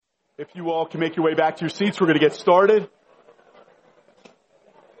If you all can make your way back to your seats, we're going to get started.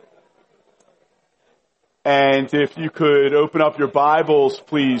 And if you could open up your Bibles,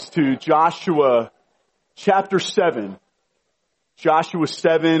 please, to Joshua chapter 7. Joshua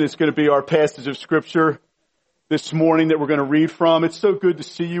 7 is going to be our passage of Scripture this morning that we're going to read from. It's so good to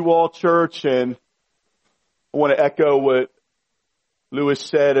see you all, church, and I want to echo what Lewis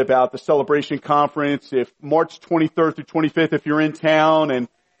said about the Celebration Conference. If March 23rd through 25th, if you're in town and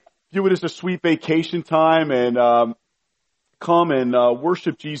view it as a sweet vacation time and come and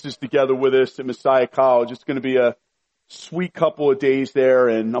worship Jesus together with us at Messiah College. It's going to be a sweet couple of days there,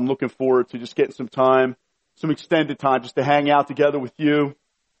 and I'm looking forward to just getting some time, some extended time just to hang out together with you.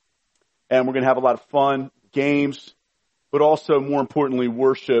 And we're going to have a lot of fun, games, but also, more importantly,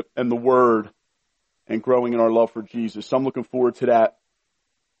 worship and the Word and growing in our love for Jesus. So I'm looking forward to that.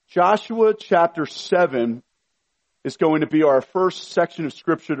 Joshua chapter 7 is going to be our first section of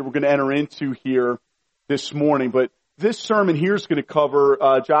Scripture that we're going to enter into here this morning. But this sermon here is going to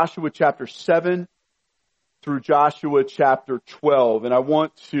cover Joshua chapter 7 through Joshua chapter 12. And I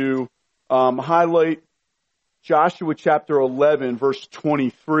want to highlight Joshua chapter 11, verse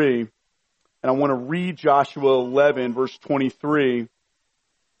 23. And I want to read Joshua 11, verse 23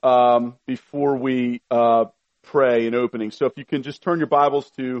 before we pray in opening. So if you can just turn your Bibles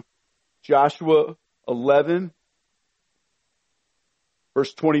to Joshua 11,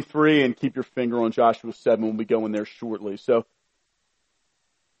 verse 23, and keep your finger on Joshua 7 when we go in there shortly. So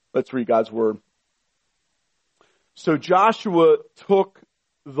let's read God's Word. So Joshua took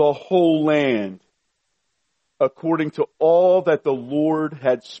the whole land according to all that the Lord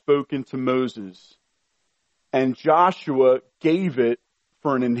had spoken to Moses. And Joshua gave it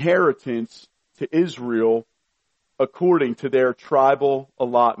for an inheritance to Israel according to their tribal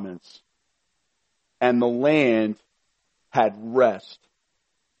allotments. And the land had rest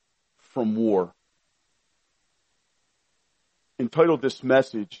from war. Entitled this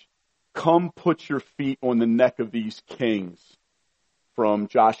message, Come Put Your Feet on the Neck of These Kings, from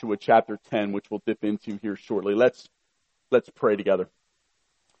Joshua chapter 10, which we'll dip into here shortly. Let's pray together.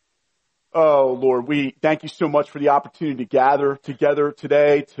 Oh, Lord, we thank you so much for the opportunity to gather together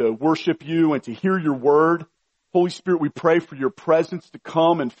today to worship you and to hear your word. Holy Spirit, we pray for your presence to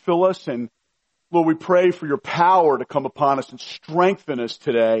come and fill us. And Lord, we pray for your power to come upon us and strengthen us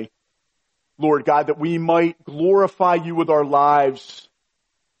today. Lord God, that we might glorify you with our lives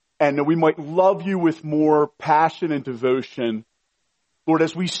and that we might love you with more passion and devotion. Lord,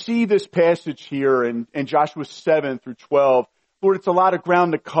 as we see this passage here in Joshua 7 through 12, Lord, it's a lot of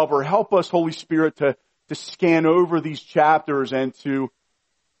ground to cover. Help us, Holy Spirit, to scan over these chapters and to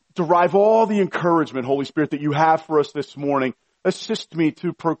derive all the encouragement, Holy Spirit, that you have for us this morning. Assist me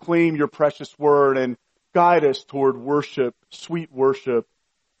to proclaim your precious word and guide us toward worship, sweet worship,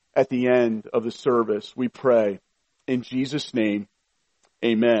 at the end of the service, we pray. In Jesus' name,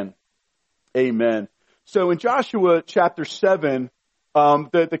 amen. Amen. So in Joshua chapter 7,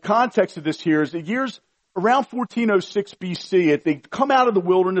 the context of this here is the years around 1406 BC. They come out of the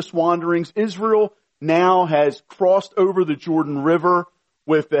wilderness wanderings. Israel now has crossed over the Jordan River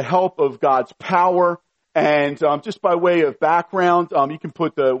with the help of God's power. And just by way of background, you can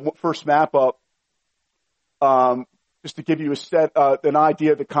put the first map up. Just to give you an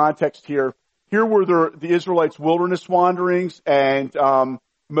idea of the context here. Here were the Israelites' wilderness wanderings, and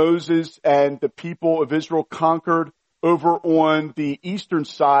Moses and the people of Israel conquered over on the eastern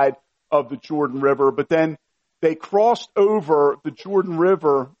side of the Jordan River. But then they crossed over the Jordan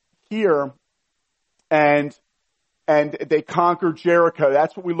River here, and they conquered Jericho.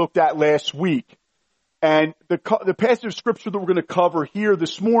 That's what we looked at last week. And the passage of Scripture that we're going to cover here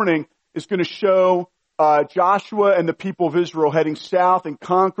this morning is going to show Joshua and the people of Israel heading south and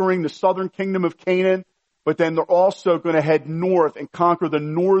conquering the southern kingdom of Canaan, but then they're also going to head north and conquer the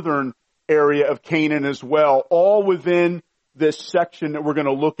northern area of Canaan as well, all within this section that we're going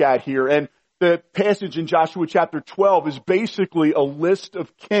to look at here. And the passage in Joshua chapter 12 is basically a list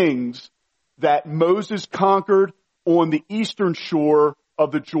of kings that Moses conquered on the eastern shore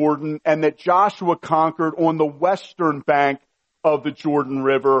of the Jordan and that Joshua conquered on the western bank of the Jordan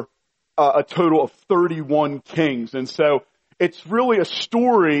River. A total of 31 kings. And so it's really a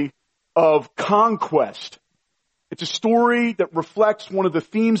story of conquest. It's a story that reflects one of the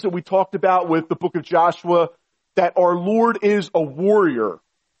themes that we talked about with the book of Joshua, that our Lord is a warrior,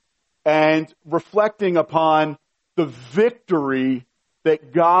 and reflecting upon the victory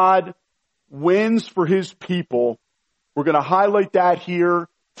that God wins for his people. We're going to highlight that here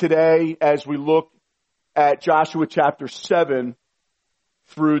today as we look at Joshua chapter 7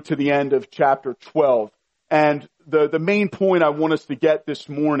 through to the end of chapter 12. And the main point I want us to get this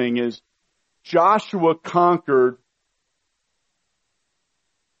morning is Joshua conquered,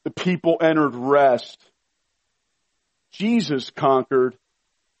 the people entered rest. Jesus conquered,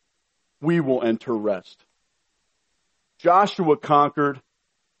 we will enter rest. Joshua conquered,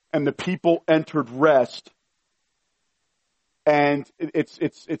 and the people entered rest. And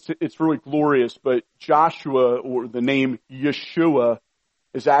it's really glorious, but Joshua, or the name Yeshua,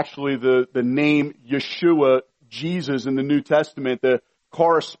 is actually the name Yeshua, Jesus in the New Testament. The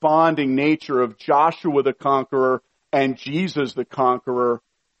corresponding nature of Joshua the conqueror and Jesus the conqueror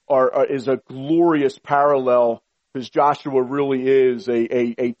is a glorious parallel, because Joshua really is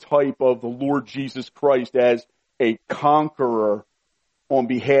a type of the Lord Jesus Christ as a conqueror on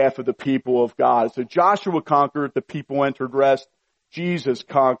behalf of the people of God. So Joshua conquered, the people entered rest. Jesus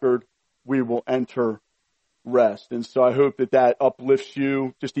conquered, we will enter rest. And so I hope that uplifts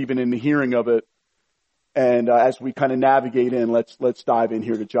you, just even in the hearing of it. And as we kind of navigate in, let's dive in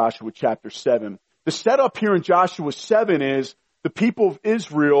here to Joshua chapter 7. The setup here in Joshua 7 is the people of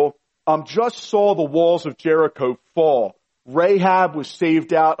Israel just saw the walls of Jericho fall. Rahab was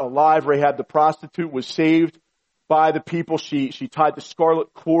saved out alive. Rahab the prostitute was saved by the people. She tied the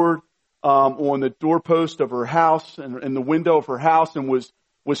scarlet cord on the doorpost of her house and in the window of her house and was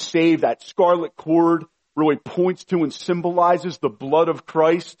saved. That scarlet cord really points to and symbolizes the blood of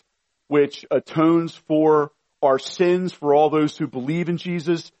Christ, which atones for our sins for all those who believe in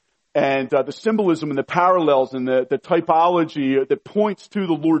Jesus. And the symbolism and the parallels and the typology that points to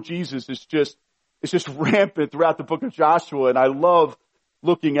the Lord Jesus is just rampant throughout the book of Joshua. And I love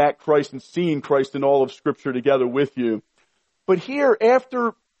looking at Christ and seeing Christ in all of Scripture together with you. But here,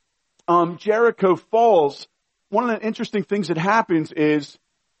 after Jericho falls, one of the interesting things that happens is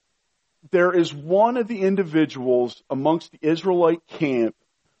there is one of the individuals amongst the Israelite camp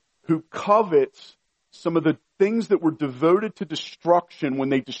who covets some of the things that were devoted to destruction when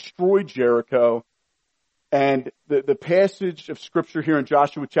they destroyed Jericho. And the passage of Scripture here in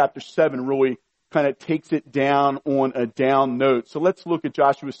Joshua chapter 7 really kind of takes it down on a down note. So let's look at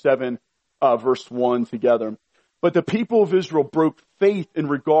Joshua 7, verse 1 together. But the people of Israel broke faith in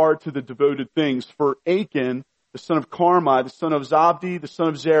regard to the devoted things. For Achan, the son of Carmi, the son of Zabdi, the son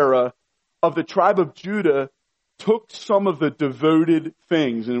of Zerah, of the tribe of Judah, took some of the devoted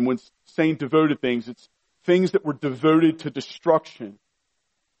things. And when saying devoted things, it's things that were devoted to destruction.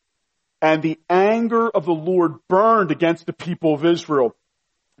 And the anger of the Lord burned against the people of Israel.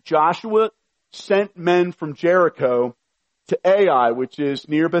 Joshua sent men from Jericho to Ai, which is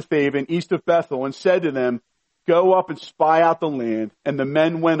near Bethaven, east of Bethel, and said to them, "Go up and spy out the land." And the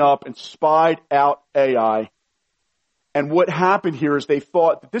men went up and spied out Ai. And what happened here is they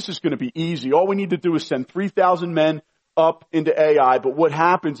thought that this is going to be easy. All we need to do is send 3,000 men up into Ai. But what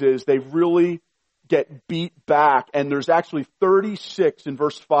happens is they really get beat back. And there's actually 36 in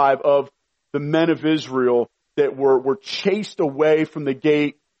verse 5 of the men of Israel that were chased away from the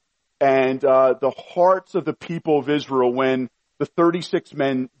gate. And the hearts of the people of Israel, when the 36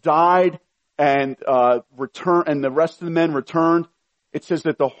 men died and returned, and the rest of the men returned, it says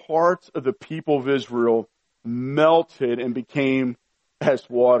that the hearts of the people of Israel melted and became as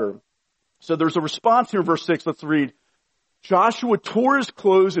water. So there's a response here in verse 6. Let's read. Joshua tore his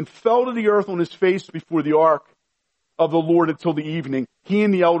clothes and fell to the earth on his face before the ark of the Lord until the evening, he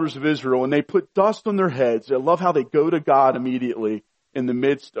and the elders of Israel, and they put dust on their heads. I love how they go to God immediately in the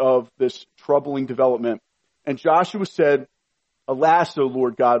midst of this troubling development. And Joshua said, "Alas, O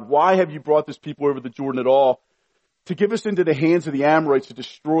Lord God, why have you brought this people over the Jordan at all, to give us into the hands of the Amorites to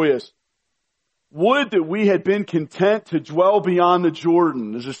destroy us? Would that we had been content to dwell beyond the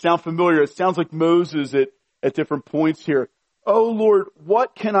Jordan." Does this sound familiar? It sounds like Moses at different points here. "Oh Lord,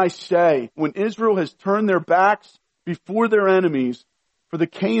 what can I say when Israel has turned their backs before their enemies? For the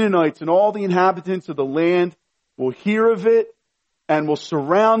Canaanites and all the inhabitants of the land will hear of it and will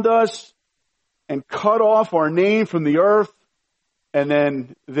surround us and cut off our name from the earth." And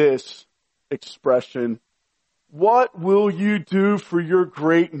then this expression, "What will you do for your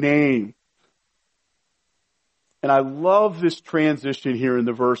great name?" And I love this transition here in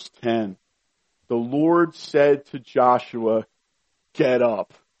the verse 10. The Lord said to Joshua, "Get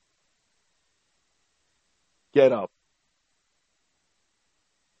up." Get up.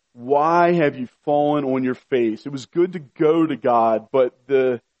 Why have you fallen on your face? It was good to go to God, but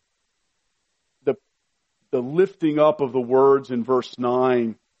the lifting up of the words in verse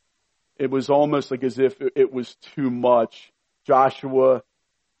 9, it was almost like as if it was too much. Joshua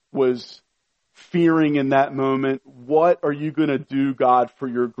was fearing in that moment, what are you going to do, God, for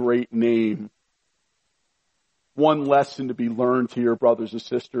your great name? One lesson to be learned here, brothers and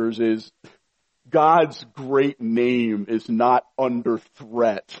sisters, is God's great name is not under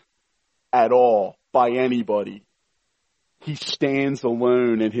threat at all by anybody. He stands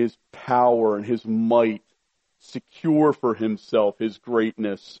alone in his power and his might, secure for himself his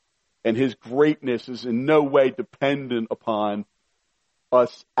greatness. And his greatness is in no way dependent upon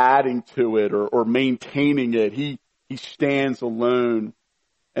us adding to it or maintaining it. He stands alone.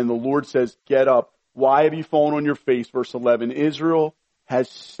 And the Lord says, get up. Why have you fallen on your face? Verse 11, Israel has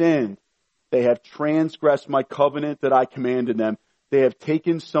sinned. They have transgressed my covenant that I commanded them. They have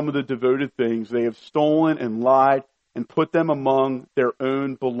taken some of the devoted things. They have stolen and lied and put them among their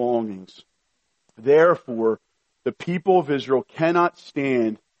own belongings. Therefore, the people of Israel cannot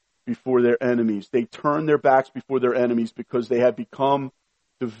stand before their enemies. They turn their backs before their enemies because they have become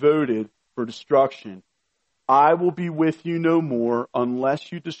devoted for destruction. I will be with you no more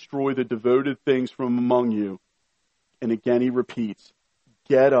unless you destroy the devoted things from among you. And again he repeats,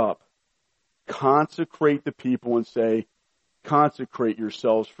 get up, consecrate the people and say, consecrate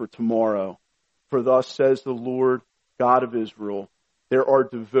yourselves for tomorrow. For thus says the Lord God of Israel, there are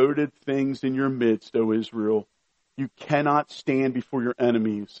devoted things in your midst, O Israel. You cannot stand before your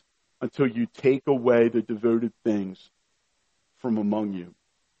enemies until you take away the devoted things from among you.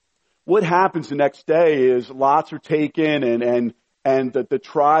 What happens the next day is lots are taken and the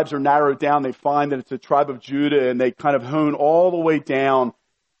tribes are narrowed down. They find that it's a tribe of Judah and they kind of hone all the way down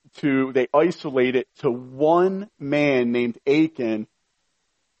they isolate it to one man named Achan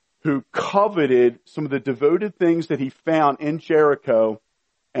who coveted some of the devoted things that he found in Jericho.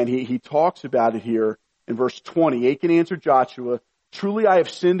 And he talks about it here in verse 20. Achan answered Joshua, truly I have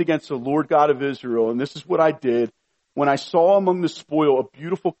sinned against the Lord God of Israel, and this is what I did. When I saw among the spoil a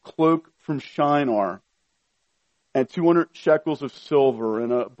beautiful cloak from Shinar, and 200 shekels of silver,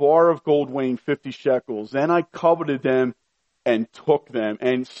 and a bar of gold weighing 50 shekels, then I coveted them and took them.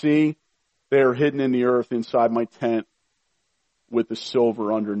 And see, they are hidden in the earth inside my tent with the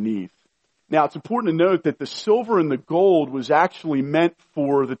silver underneath. Now, it's important to note that the silver and the gold was actually meant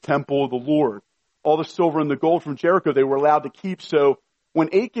for the temple of the Lord. All the silver and the gold from Jericho they were allowed to keep. So when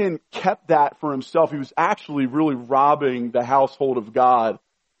Achan kept that for himself, he was actually really robbing the household of God.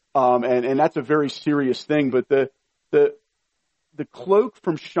 And that's a very serious thing. But the cloak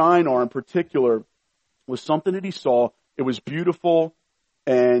from Shinar in particular was something that he saw. It was beautiful,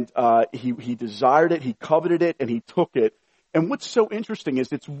 and he desired it, he coveted it, and he took it. And what's so interesting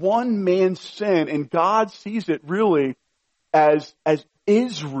is it's one man's sin, and God sees it really as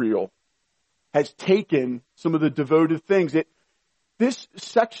Israel has taken some of the devoted things. This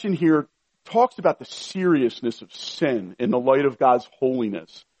section here talks about the seriousness of sin in the light of God's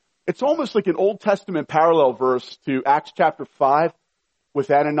holiness. It's almost like an Old Testament parallel verse to Acts chapter 5 with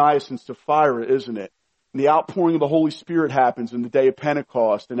Ananias and Sapphira, isn't it? And the outpouring of the Holy Spirit happens in the day of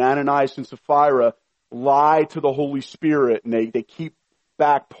Pentecost, and Ananias and Sapphira lie to the Holy Spirit, and they keep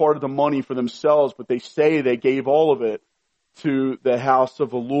back part of the money for themselves, but they say they gave all of it to the house of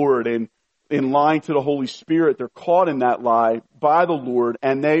the Lord. And in lying to the Holy Spirit, they're caught in that lie by the Lord,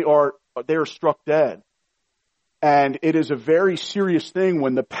 and they are struck dead. And it is a very serious thing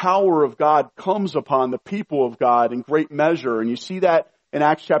when the power of God comes upon the people of God in great measure. And you see that in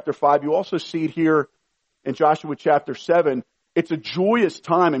Acts chapter 5. You also see it here in Joshua chapter 7. It's a joyous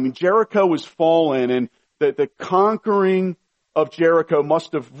time. I mean, Jericho was fallen, and the conquering of Jericho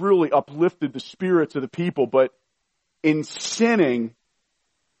must have really uplifted the spirits of the people. But in sinning,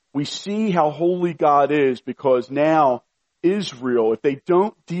 we see how holy God is, because now Israel, if they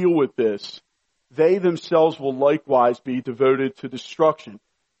don't deal with this, they themselves will likewise be devoted to destruction.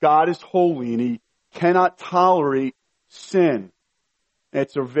 God is holy, and he cannot tolerate sin. And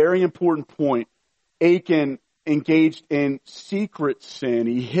it's a very important point. Achan engaged in secret sin.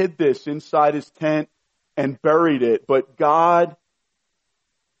 He hid this inside his tent and buried it. But God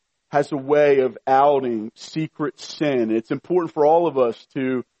has a way of outing secret sin. It's important for all of us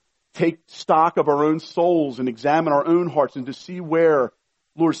to take stock of our own souls and examine our own hearts and to see where,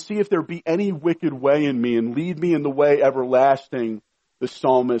 Lord, see if there be any wicked way in me and lead me in the way everlasting, the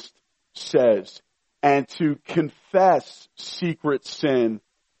psalmist says. And to confess secret sin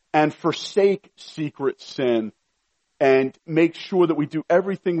and forsake secret sin, and make sure that we do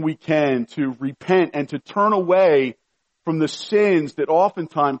everything we can to repent and to turn away from the sins that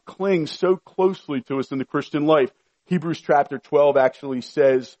oftentimes cling so closely to us in the Christian life. Hebrews chapter 12 actually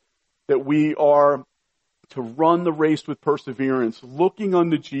says that we are to run the race with perseverance, looking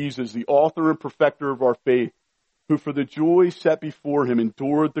unto Jesus, the author and perfecter of our faith, who for the joy set before him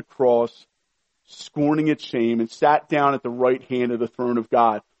endured the cross, scorning its shame, and sat down at the right hand of the throne of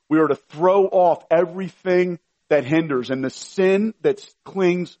God. We are to throw off everything that hinders and the sin that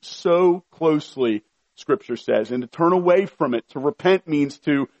clings so closely, Scripture says. And to turn away from it, to repent means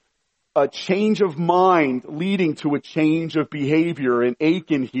to a change of mind leading to a change of behavior. And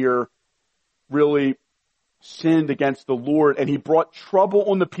Achan here really sinned against the Lord, and he brought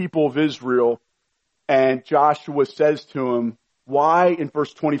trouble on the people of Israel. And Joshua says to him, why, in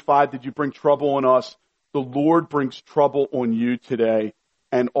verse 25, did you bring trouble on us? The Lord brings trouble on you today.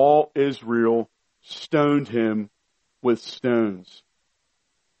 And all Israel stoned him with stones.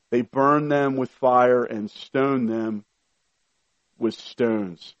 They burned them with fire and stoned them with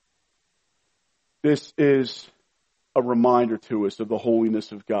stones. This is a reminder to us of the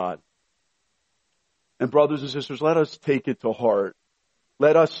holiness of God. And brothers and sisters, let us take it to heart.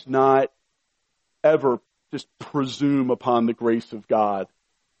 Let us not ever just presume upon the grace of God,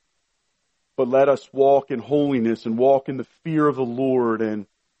 but let us walk in holiness and walk in the fear of the Lord, and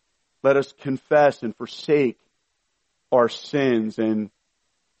let us confess and forsake our sins and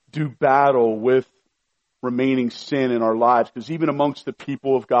do battle with remaining sin in our lives. Because even amongst the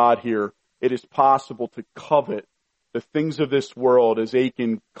people of God here, it is possible to covet the things of this world as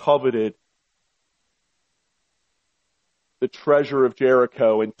Achan coveted the treasure of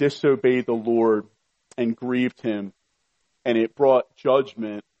Jericho and disobeyed the Lord and grieved him, and it brought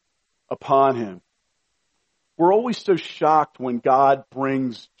judgment upon him. We're always so shocked when God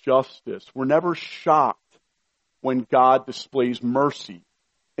brings justice. We're never shocked when God displays mercy.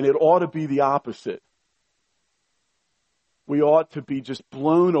 And it ought to be the opposite. We ought to be just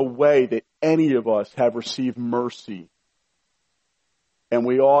blown away that any of us have received mercy. And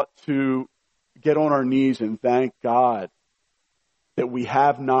we ought to get on our knees and thank God that we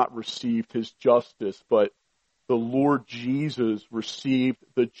have not received his justice, but the Lord Jesus received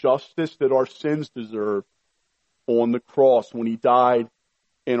the justice that our sins deserve on the cross when he died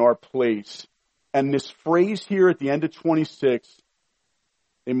in our place. And this phrase here at the end of 26,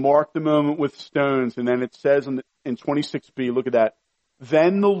 they mark the moment with stones, and then it says in 26b, look at that,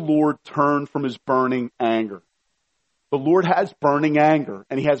 then the Lord turned from his burning anger. The Lord has burning anger,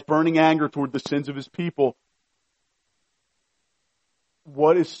 and he has burning anger toward the sins of his people.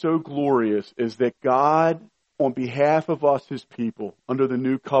 What is so glorious is that God, on behalf of us, his people, under the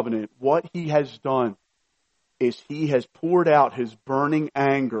new covenant, what he has done is he has poured out his burning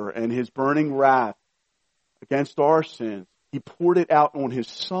anger and his burning wrath against our sins. He poured it out on his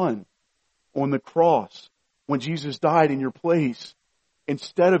Son on the cross when Jesus died in your place,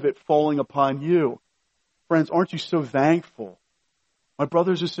 instead of it falling upon you. Friends, aren't you so thankful? My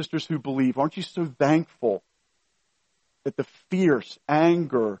brothers and sisters who believe, aren't you so thankful that the fierce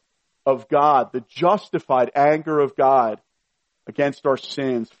anger of God, the justified anger of God against our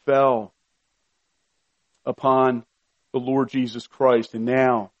sins fell upon the Lord Jesus Christ, and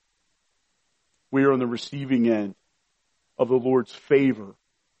now we are on the receiving end of the Lord's favor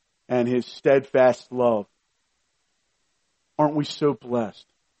and his steadfast love. Aren't we so blessed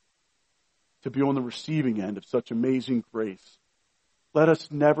to be on the receiving end of such amazing grace? Let us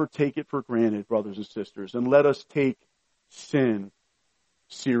never take it for granted, brothers and sisters, and let us take sin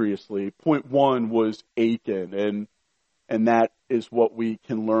seriously. Point one was Achan, and that is what we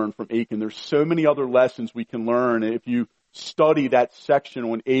can learn from Achan. There's so many other lessons we can learn. If you study that section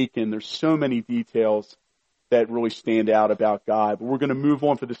on Achan, there's so many details that really stand out about God. But we're going to move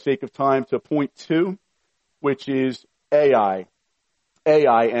on for the sake of time to point two, which is Ai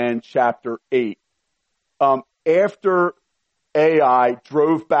and chapter 8. After Ai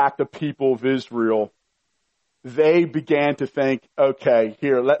drove back the people of Israel, they began to think, okay,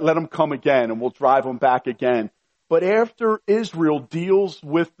 here, let them come again and we'll drive them back again. But after Israel deals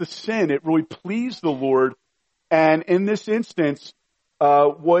with the sin, it really pleased the Lord. And in this instance,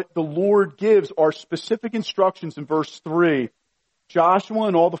 what the Lord gives are specific instructions in verse 3. Joshua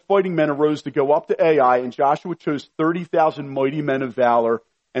and all the fighting men arose to go up to Ai, and Joshua chose 30,000 mighty men of valor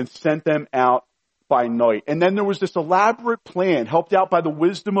and sent them out by night. And then there was this elaborate plan, helped out by the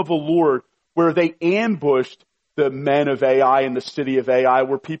wisdom of the Lord, where they ambushed the men of Ai in the city of Ai,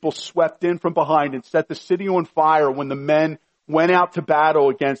 where people swept in from behind and set the city on fire when the men went out to battle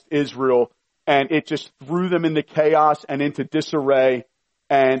against Israel, and it just threw them into chaos and into disarray,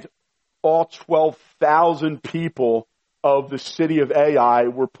 and all 12,000 people of the city of Ai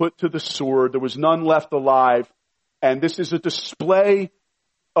were put to the sword. There was none left alive, and this is a display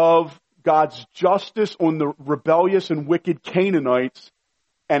of God's justice on the rebellious and wicked Canaanites,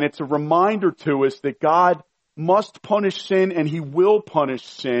 and it's a reminder to us that God must punish sin, and he will punish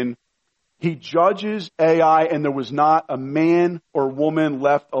sin. He judges Ai, and there was not a man or woman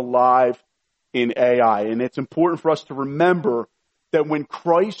left alive in Ai. And it's important for us to remember that when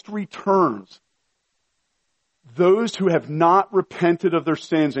Christ returns, those who have not repented of their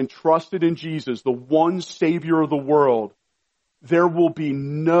sins and trusted in Jesus, the one Savior of the world, there will be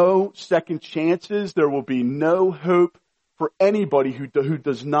no second chances. There will be no hope for anybody who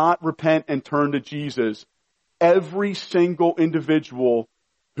does not repent and turn to Jesus. Every single individual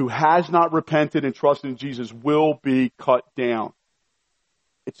who has not repented and trusted in Jesus will be cut down.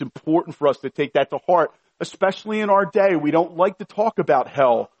 It's important for us to take that to heart, especially in our day. We don't like to talk about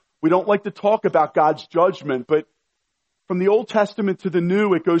hell. We don't like to talk about God's judgment, but from the Old Testament to the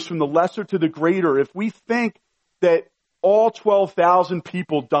New, it goes from the lesser to the greater. If we think that all 12,000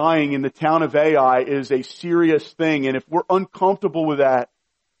 people dying in the town of Ai is a serious thing, and if we're uncomfortable with that,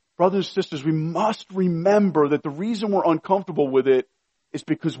 brothers and sisters, we must remember that the reason we're uncomfortable with it is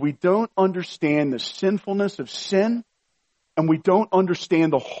because we don't understand the sinfulness of sin, and we don't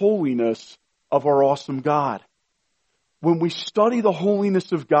understand the holiness of our awesome God. When we study the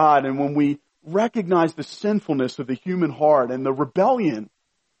holiness of God and when we recognize the sinfulness of the human heart and the rebellion,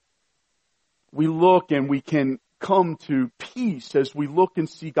 we look and we can come to peace as we look and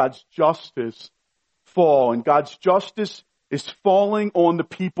see God's justice fall. And God's justice is falling on the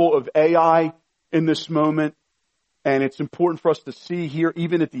people of Ai in this moment. And it's important for us to see here,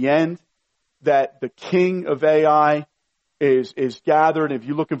 even at the end, that the king of Ai is gathered. If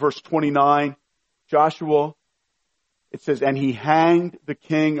you look in verse 29, Joshua, it says, and he hanged the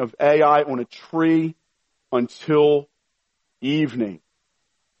king of Ai on a tree until evening.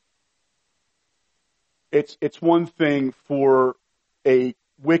 It's one thing for a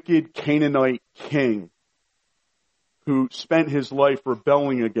wicked Canaanite king who spent his life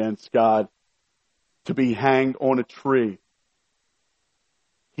rebelling against God to be hanged on a tree.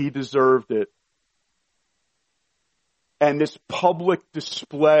 He deserved it. And this public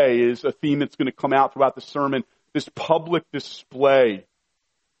display is a theme that's going to come out throughout the sermon. This public display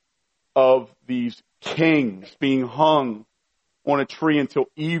of these kings being hung on a tree until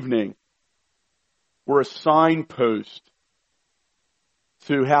evening were a signpost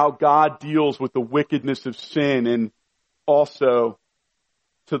to how God deals with the wickedness of sin and also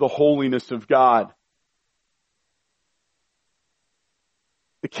to the holiness of God.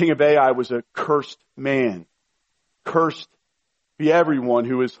 The king of Ai was a cursed man. Cursed be everyone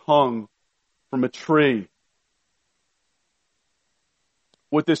who is hung from a tree.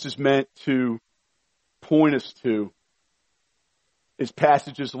 What this is meant to point us to is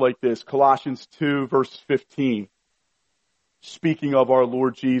passages like this. Colossians 2 verse 15. Speaking of our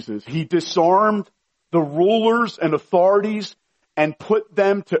Lord Jesus. He disarmed the rulers and authorities and put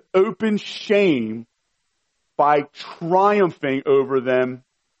them to open shame by triumphing over them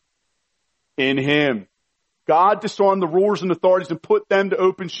in Him. God disarmed the rulers and authorities and put them to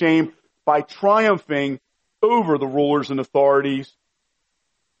open shame by triumphing over the rulers and authorities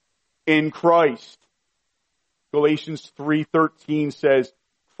in Christ. Galatians 3:13 says,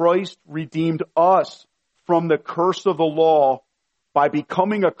 Christ redeemed us from the curse of the law by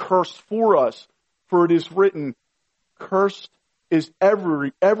becoming a curse for us. For it is written, cursed is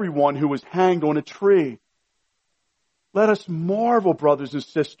everyone who was hanged on a tree. Let us marvel, brothers and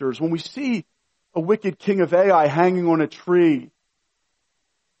sisters, when we see a wicked king of Ai hanging on a tree.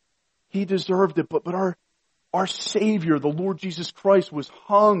 He deserved it, but our Savior, the Lord Jesus Christ, was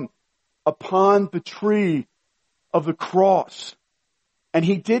hung upon the tree of the cross. And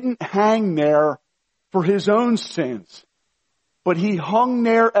He didn't hang there for His own sins, but He hung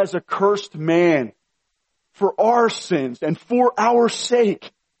there as a cursed man for our sins and for our sake.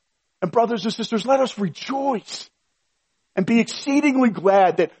 And brothers and sisters, let us rejoice and be exceedingly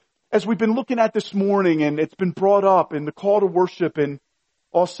glad that as we've been looking at this morning, and it's been brought up in the call to worship and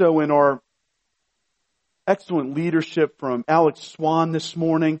also in our excellent leadership from Alex Swan this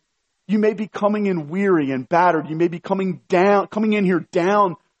morning, you may be coming in weary and battered. You may be coming in here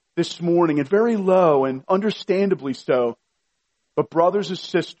down this morning and very low, and understandably so. But brothers and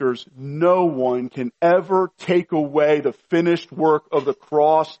sisters, no one can ever take away the finished work of the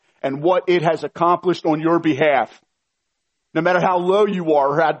cross and what it has accomplished on your behalf. No matter how low you are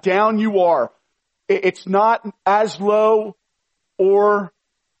or how down you are, it's not as low or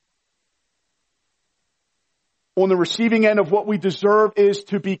on the receiving end of what we deserve is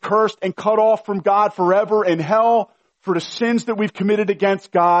to be cursed and cut off from God forever in hell for the sins that we've committed against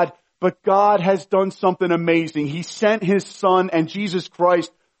God. But God has done something amazing. He sent His Son, and Jesus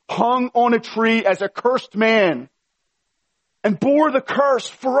Christ hung on a tree as a cursed man and bore the curse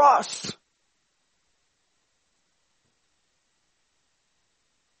for us.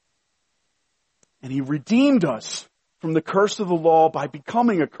 And He redeemed us from the curse of the law by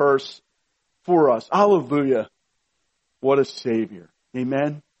becoming a curse for us. Hallelujah. What a Savior.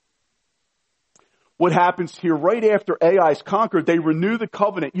 Amen. what happens here right after Ai is conquered, they renew the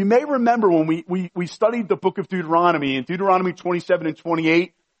covenant. You may remember when we studied the book of Deuteronomy, in Deuteronomy 27 and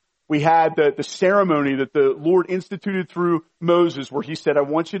 28, we had the ceremony that the Lord instituted through Moses, where he said, I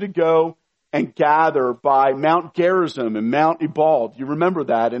want you to go and gather by Mount Gerizim and Mount Ebal. You remember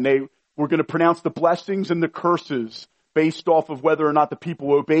that? And they were going to pronounce the blessings and the curses based off of whether or not the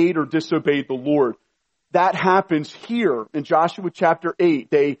people obeyed or disobeyed the Lord. That happens here in Joshua chapter 8.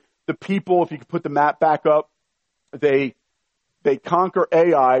 The people, if you could put the map back up, they conquer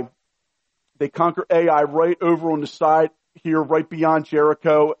Ai. They conquer Ai right over on the side here, right beyond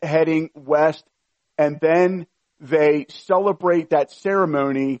Jericho, heading west. And then they celebrate that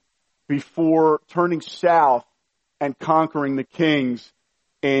ceremony before turning south and conquering the kings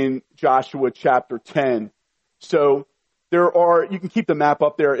in Joshua chapter 10. So you can keep the map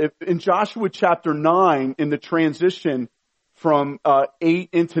up there. In Joshua chapter 9, in the transition from 8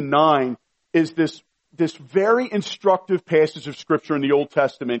 into 9, is this very instructive passage of Scripture in the Old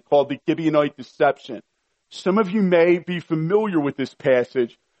Testament called the Gibeonite deception. Some of you may be familiar with this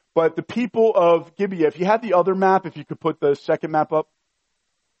passage, but the people of Gibeah, if you have the other map, if you could put the second map up,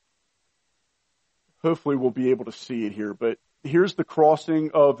 hopefully we'll be able to see it here. But here's the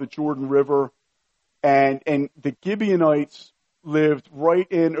crossing of the Jordan River, and the Gibeonites lived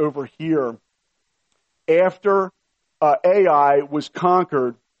right in over here. After Ai was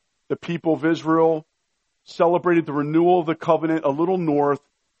conquered, the people of Israel celebrated the renewal of the covenant a little north.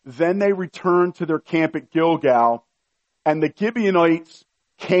 Then they returned to their camp at Gilgal, and the Gibeonites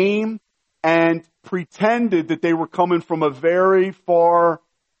came and pretended that they were coming from a very far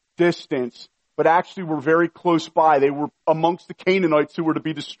distance, but actually were very close by. They were amongst the Canaanites who were to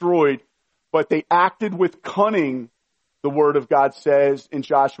be destroyed, but they acted with cunning, the word of God says in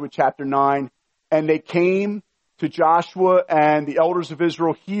Joshua chapter 9, and they came to Joshua and the elders of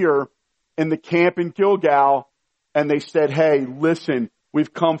Israel here in the camp in Gilgal, and they said, hey, listen,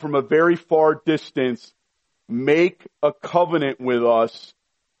 we've come from a very far distance. Make a covenant with us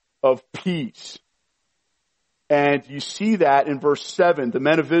of peace. And you see that in verse 7. The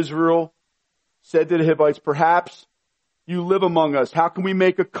men of Israel said to the Hivites, perhaps you live among us. How can we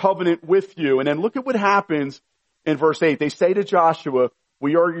make a covenant with you? And then look at what happens in verse 8. They say to Joshua,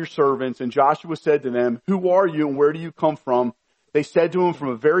 we are your servants. And Joshua said to them, who are you and where do you come from? They said to him, from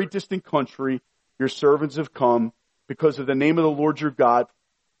a very distant country, your servants have come because of the name of the Lord your God.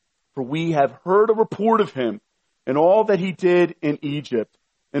 For we have heard a report of him and all that he did in Egypt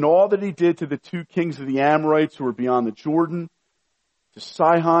and all that he did to the two kings of the Amorites who were beyond the Jordan, to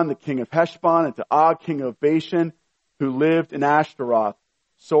Sihon, the king of Heshbon, and to Og, king of Bashan, who lived in Ashtaroth.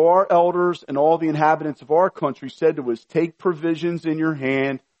 So our elders and all the inhabitants of our country said to us, take provisions in your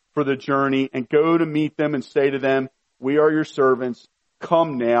hand for the journey and go to meet them and say to them, we are your servants.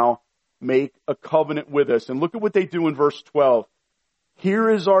 Come now, make a covenant with us. And look at what they do in verse 12. Here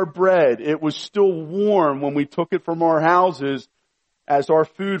is our bread. It was still warm when we took it from our houses as our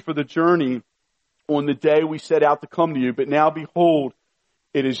food for the journey on the day we set out to come to you. But now behold,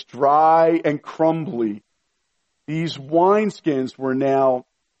 it is dry and crumbly. These wineskins were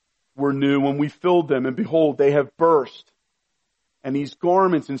new when we filled them, and behold, they have burst. And these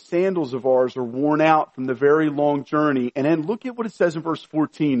garments and sandals of ours are worn out from the very long journey. And then look at what it says in verse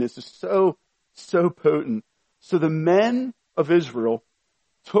 14. This is so potent. So the men of Israel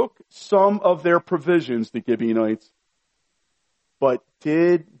took some of their provisions, the Gibeonites, but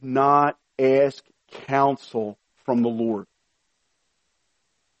did not ask counsel from the Lord.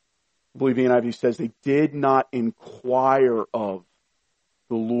 I believe the NIV says they did not inquire of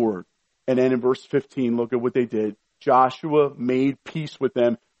the Lord. And then in verse 15, look at what they did. Joshua made peace with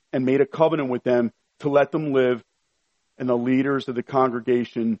them and made a covenant with them to let them live. And the leaders of the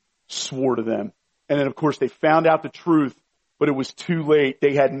congregation swore to them. And then, of course, they found out the truth, but it was too late.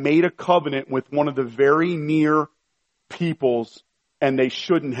 They had made a covenant with one of the very near peoples, and they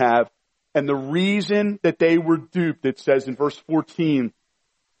shouldn't have. And the reason that they were duped, it says in verse 14,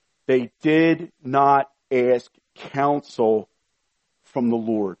 they did not ask counsel from the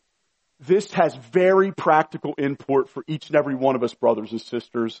Lord. This has very practical import for each and every one of us, brothers and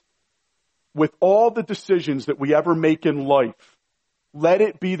sisters. With all the decisions that we ever make in life, let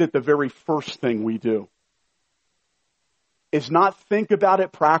it be that the very first thing we do is not think about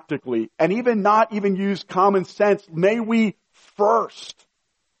it practically and not even use common sense. May we first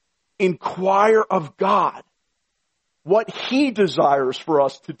inquire of God what he desires for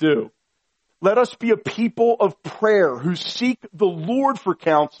us to do. Let us be a people of prayer who seek the Lord for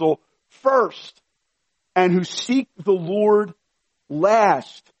counsel first and who seek the Lord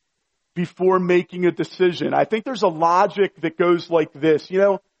last before making a decision. I think there's a logic that goes like this.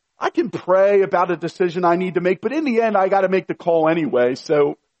 I can pray about a decision I need to make, but in the end, I got to make the call anyway,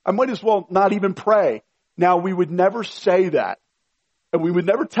 so I might as well not even pray. Now, we would never say that, and we would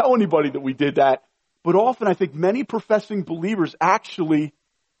never tell anybody that we did that, but often I think many professing believers actually,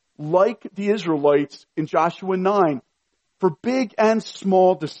 like the Israelites in Joshua 9, for big and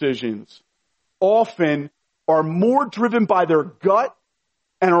small decisions, often are more driven by their gut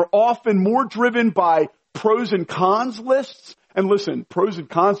and are often more driven by pros and cons lists. And listen, pros and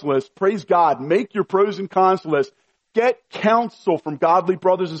cons lists, praise God, make your pros and cons list. Get counsel from godly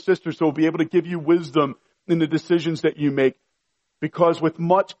brothers and sisters who will be able to give you wisdom in the decisions that you make. Because with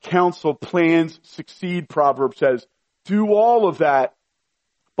much counsel, plans succeed, Proverbs says. Do all of that,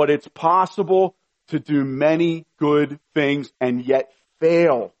 but it's possible to do many good things and yet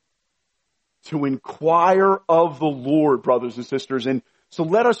fail to inquire of the Lord, brothers and sisters. And so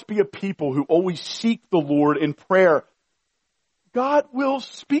let us be a people who always seek the Lord in prayer. God will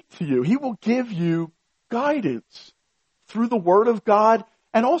speak to you. He will give you guidance through the Word of God,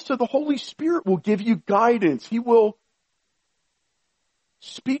 and also the Holy Spirit will give you guidance. He will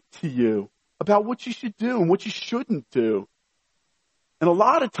speak to you about what you should do and what you shouldn't do. And a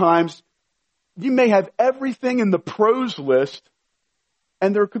lot of times, you may have everything in the pros list,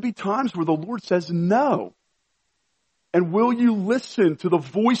 and there could be times where the Lord says no. And will you listen to the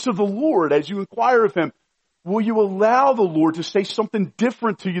voice of the Lord as you inquire of Him? Will you allow the Lord to say something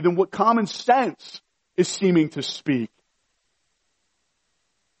different to you than what common sense is seeming to speak?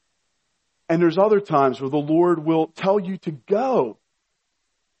 And there's other times where the Lord will tell you to go.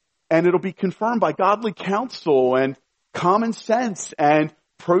 And it'll be confirmed by godly counsel and common sense and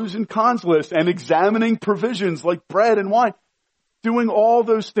pros and cons lists and examining provisions like bread and wine. Doing all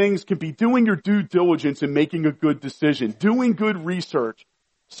those things can be doing your due diligence and making a good decision, doing good research,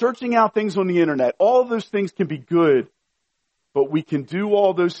 searching out things on the internet. All of those things can be good, but we can do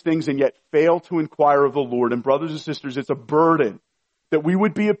all those things and yet fail to inquire of the Lord. And brothers and sisters, it's a burden that we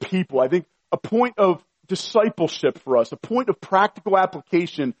would be a people. I think a point of discipleship for us, a point of practical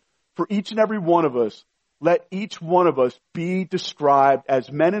application for each and every one of us. Let each one of us be described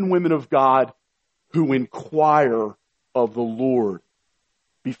as men and women of God who inquire of the Lord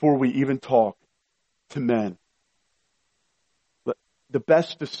before we even talk to men. The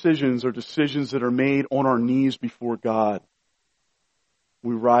best decisions are decisions that are made on our knees before God.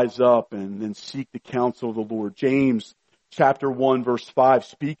 We rise up and then seek the counsel of the Lord. James chapter 1 verse 5,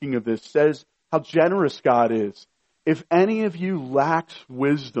 speaking of this, says how generous God is. If any of you lacks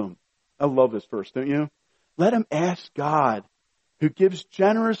wisdom, I love this verse, don't you? Let him ask God, who gives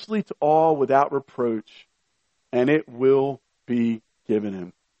generously to all without reproach, and it will be given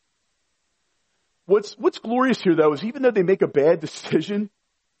him. What's glorious here, though, is even though they make a bad decision,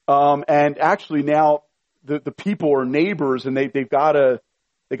 and actually now the people are neighbors and they've got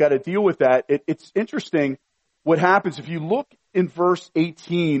to deal with that. It's interesting what happens if you look in verse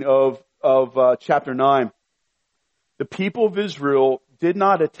 18 of chapter 9. The people of Israel did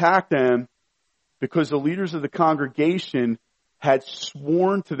not attack them because the leaders of the congregation had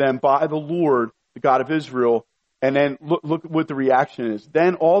sworn to them by the Lord, the God of Israel. And then look what the reaction is.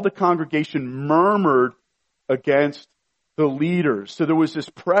 Then all the congregation murmured against the leaders. So there was this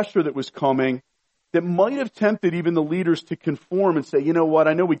pressure that was coming that might have tempted even the leaders to conform and say, you know what,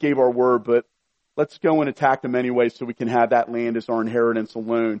 I know we gave our word, but let's go and attack them anyway so we can have that land as our inheritance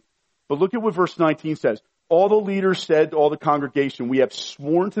alone. But look at what verse 19 says. All the leaders said to all the congregation, we have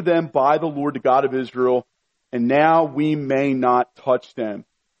sworn to them by the Lord, the God of Israel, and now we may not touch them.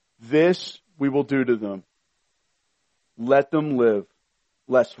 This we will do to them. Let them live,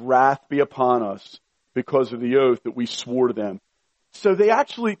 lest wrath be upon us because of the oath that we swore to them. So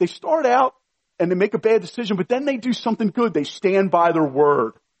they start out and they make a bad decision, but then they do something good. They stand by their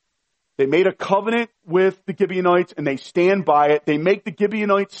word. They made a covenant with the Gibeonites and they stand by it. They make the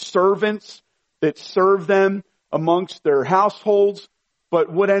Gibeonites servants that serve them amongst their households.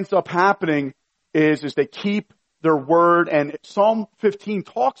 But what ends up happening is they keep their word. And Psalm 15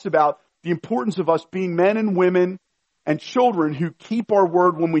 talks about the importance of us being men and women and children who keep our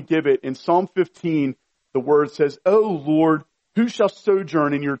word when we give it. In Psalm 15, the word says, O Lord, who shall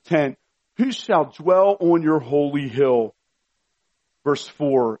sojourn in your tent? Who shall dwell on your holy hill? Verse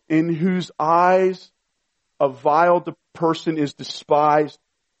 4, in whose eyes a vile person is despised,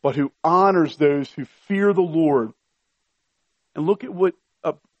 but who honors those who fear the Lord. And look at what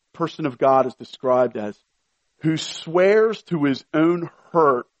a person of God is described as, who swears to his own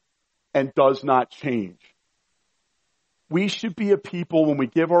hurt and does not change. We should be a people, when we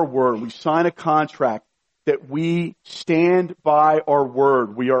give our word, we sign a contract, that we stand by our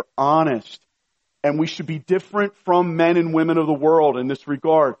word. We are honest. And we should be different from men and women of the world in this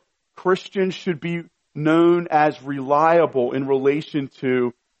regard. Christians should be known as reliable in relation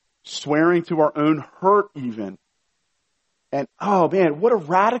to swearing to our own hurt even. And oh man, what a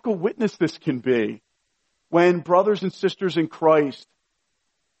radical witness this can be when brothers and sisters in Christ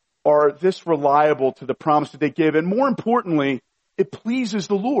are this reliable to the promise that they give. And more importantly, it pleases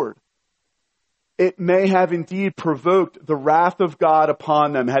the Lord. It may have indeed provoked the wrath of God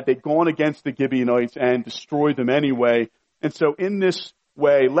upon them had they gone against the Gibeonites and destroyed them anyway. And so in this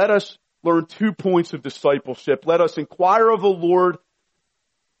way, let us learn 2 points of discipleship. Let us inquire of the Lord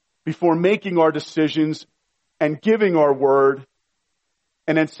before making our decisions and giving our word.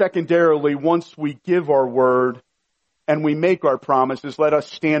 And then secondarily, once we give our word and we make our promises, let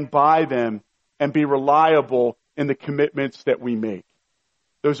us stand by them and be reliable in the commitments that we make.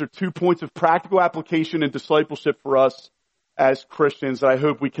 Those are 2 points of practical application and discipleship for us as Christians that I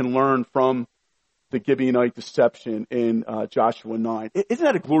hope we can learn from the Gibeonite deception in Joshua 9. Isn't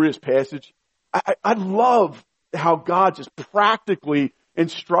that a glorious passage? I love how God just practically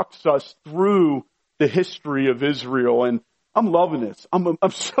instructs us through the history of Israel, and I'm loving this. I'm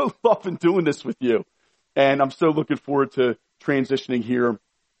so loving doing this with you, and I'm so looking forward to transitioning here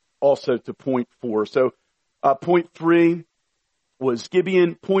also to point 4. So point 3 was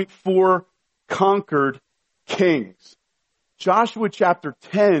Gibeon. Point 4, conquered kings. Joshua chapter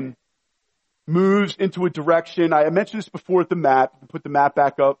 10 moves into a direction. I mentioned this before at the map. Put the map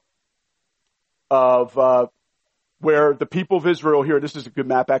back up of where the people of Israel here, this is a good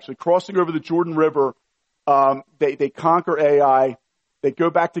map actually, crossing over the Jordan River. They conquer Ai. They go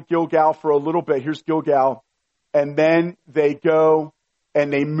back to Gilgal for a little bit. Here's Gilgal. And then they go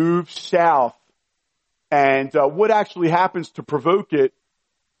and they move south. And what actually happens to provoke it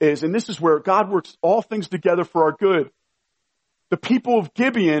is, and this is where God works all things together for our good. The people of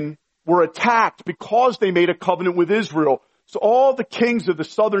Gibeon were attacked because they made a covenant with Israel. So all the kings of the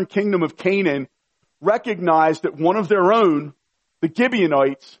southern kingdom of Canaan recognized that one of their own, the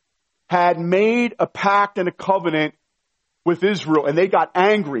Gibeonites, had made a pact and a covenant with Israel, and they got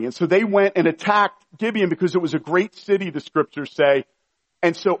angry. And so they went and attacked Gibeon because it was a great city, the scriptures say.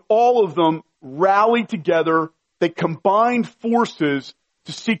 And so all of them rallied together. They combined forces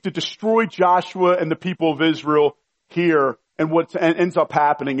to seek to destroy Joshua and the people of Israel here. And what ends up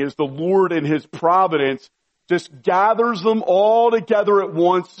happening is the Lord in his providence just gathers them all together at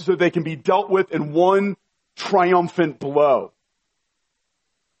once so they can be dealt with in one triumphant blow.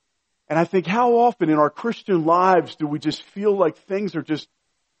 And I think how often in our Christian lives do we just feel like things are just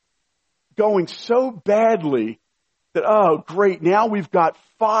going so badly that, oh, great, now we've got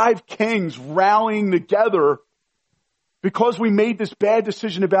 5 kings rallying together because we made this bad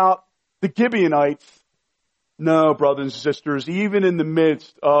decision about the Gibeonites. No, brothers and sisters, even in the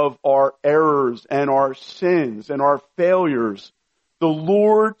midst of our errors and our sins and our failures, the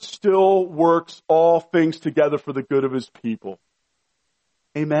Lord still works all things together for the good of his people.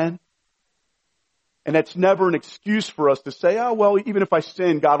 Amen? And that's never an excuse for us to say, oh, well, even if I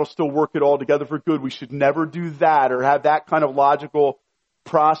sin, God will still work it all together for good. We should never do that or have that kind of logical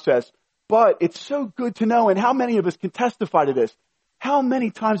process. But it's so good to know, and how many of us can testify to this? How many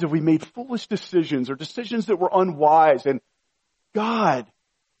times have we made foolish decisions or decisions that were unwise, and God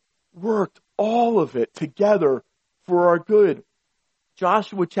worked all of it together for our good?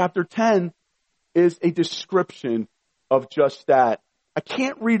 Joshua chapter 10 is a description of just that. I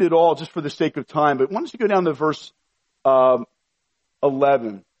can't read it all just for the sake of time, but why don't you go down to verse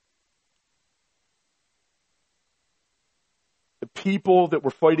 11. The people that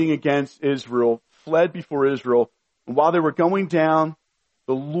were fighting against Israel fled before Israel. And while they were going down,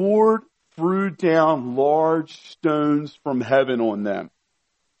 the Lord threw down large stones from heaven on them,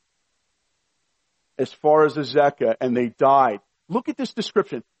 as far as Azekah, and they died. Look at this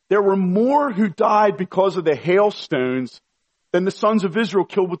description. There were more who died because of the hailstones than the sons of Israel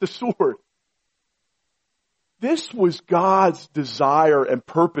killed with the sword. This was God's desire and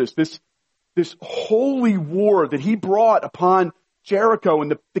purpose, this holy war that he brought upon Jericho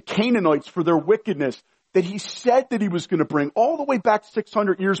and the Canaanites for their wickedness, that he said that he was going to bring all the way back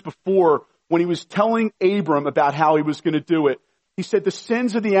 600 years before, when he was telling Abram about how he was going to do it. He said the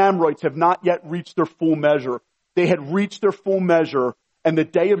sins of the Amorites have not yet reached their full measure. They had reached their full measure, and the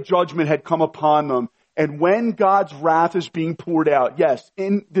day of judgment had come upon them. And when God's wrath is being poured out, yes,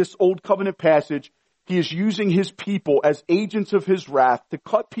 in this old covenant passage, he is using his people as agents of his wrath to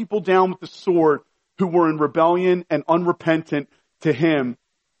cut people down with the sword who were in rebellion and unrepentant to him.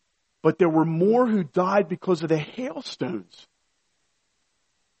 But there were more who died because of the hailstones.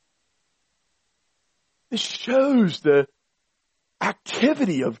 This shows the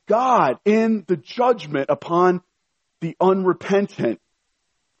activity of God in the judgment upon the unrepentant.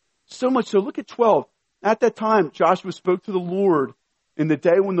 So much so, look at 12. At that time, Joshua spoke to the Lord in the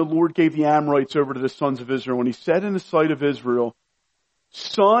day when the Lord gave the Amorites over to the sons of Israel. When he said in the sight of Israel,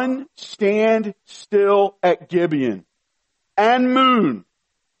 sun, stand still at Gibeon, and moon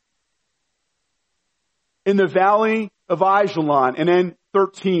in the valley of Ajalon. And then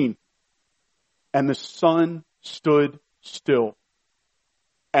 13. And the sun stood still,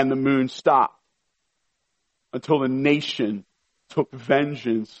 and the moon stopped until the nation took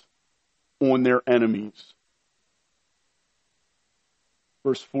vengeance on their enemies.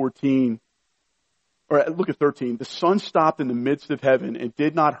 Verse 14, or look at 13. The sun stopped in the midst of heaven and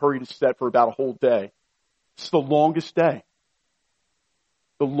did not hurry to set for about a whole day. It's the longest day.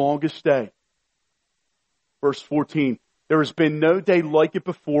 The longest day. Verse 14, there has been no day like it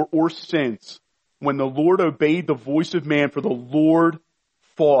before or since when the Lord obeyed the voice of man, for the Lord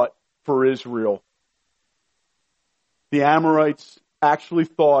fought for Israel. The Amorites actually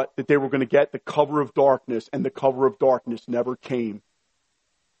thought that they were going to get the cover of darkness, and the cover of darkness never came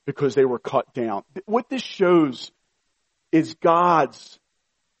because they were cut down. What this shows is God's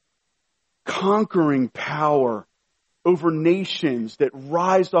conquering power over nations that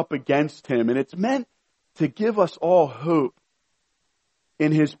rise up against him. And it's meant to give us all hope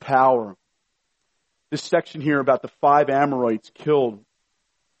in his power. This section here about the 5 Amorites killed,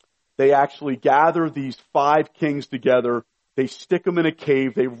 they actually gather these 5 kings together. They stick them in a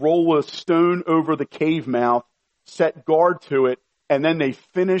cave. They roll a stone over the cave mouth, set guard to it, and then they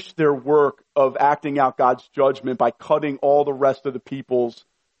finish their work of acting out God's judgment by cutting all the rest of the peoples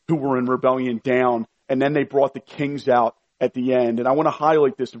who were in rebellion down. And then they brought the kings out at the end. And I want to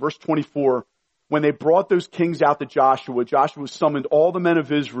highlight this in verse 24. When they brought those kings out to Joshua, Joshua summoned all the men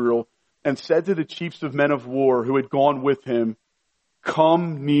of Israel and said to the chiefs of men of war who had gone with him,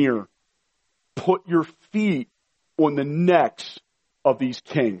 come near, put your feet on the necks of these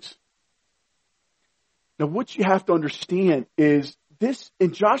kings. Now what you have to understand is this,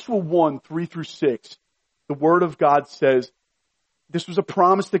 in Joshua 1, 3 through 6, the word of God says, this was a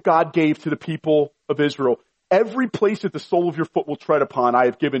promise that God gave to the people of Israel. Every place that the sole of your foot will tread upon, I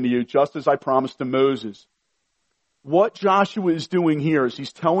have given to you, just as I promised to Moses. What Joshua is doing here is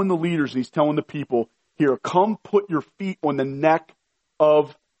he's telling the leaders and he's telling the people, here, come put your feet on the neck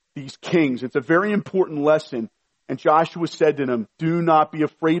of these kings. It's a very important lesson. And Joshua said to them, do not be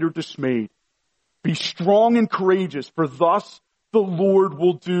afraid or dismayed. Be strong and courageous, for thus the Lord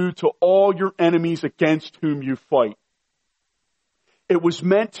will do to all your enemies against whom you fight. It was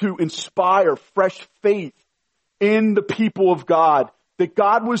meant to inspire fresh faith in the people of God, that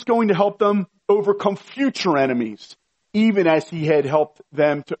God was going to help them overcome future enemies, even as he had helped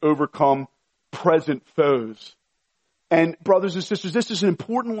them to overcome present foes. And brothers and sisters, this is an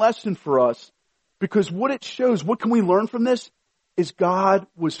important lesson for us, because what it shows, what can we learn from this, is God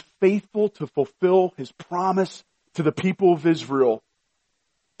was faithful to fulfill his promise to the people of Israel,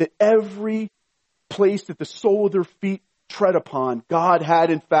 that every place that the sole of their feet tread upon, God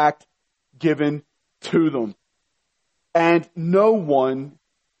had in fact given to them. And no one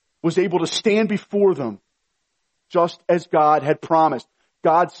was able to stand before them, just as God had promised.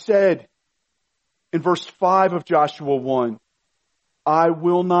 God said in verse 5 of Joshua 1, I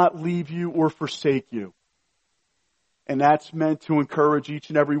will not leave you or forsake you. And that's meant to encourage each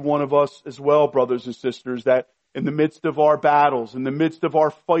and every one of us as well, brothers and sisters, that in the midst of our battles, in the midst of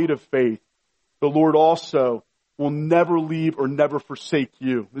our fight of faith, the Lord also will never leave or never forsake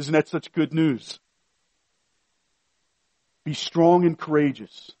you. Isn't that such good news? Be strong and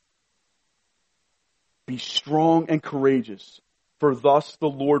courageous. Be strong and courageous, for thus the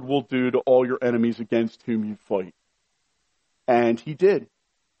Lord will do to all your enemies against whom you fight. And he did.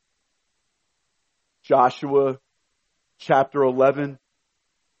 Joshua chapter 11,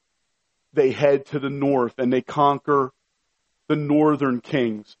 they head to the north and they conquer the northern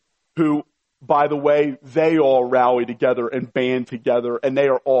kings, who, by the way, they all rally together and band together, and they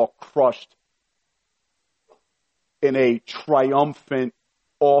are all crushed in a triumphant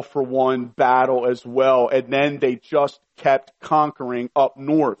all-for-one battle as well. And then they just kept conquering up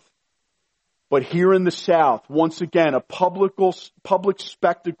north. But here in the south, once again, a public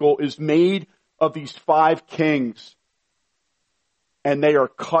spectacle is made of these 5 kings. And they are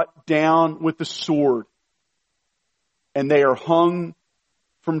cut down with the sword. And they are hung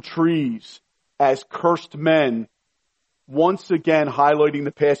from trees as cursed men, once again highlighting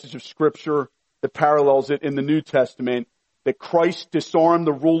the passage of Scripture that parallels it in the New Testament, that Christ disarmed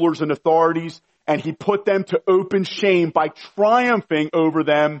the rulers and authorities, and he put them to open shame by triumphing over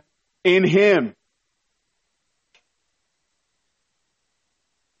them in him.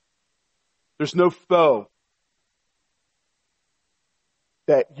 There's no foe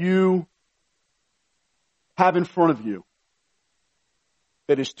that you have in front of you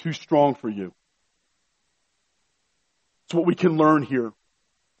that is too strong for you? It's what we can learn here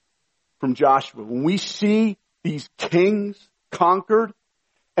from Joshua. When we see these kings conquered,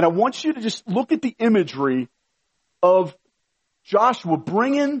 and I want you to just look at the imagery of Joshua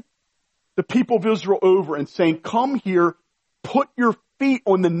bringing the people of Israel over and saying, come here, put your feet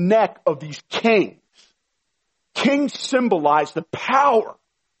on the neck of these kings. Kings symbolize the power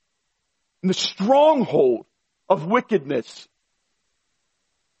and the stronghold of wickedness.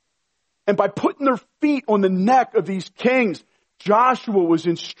 And by putting their feet on the neck of these kings, Joshua was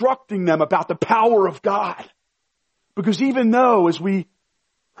instructing them about the power of God. Because even though, as we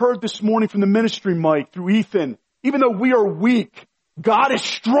heard this morning from the ministry mic through Ethan, even though we are weak, God is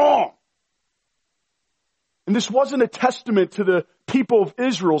strong. And this wasn't a testament to the people of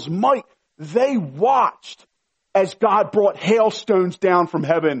Israel's might. They watched as God brought hailstones down from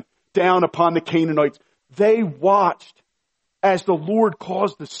heaven, down upon the Canaanites. They watched as the Lord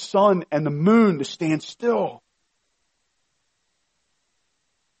caused the sun and the moon to stand still.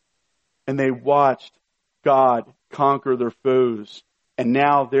 And they watched God conquer their foes. And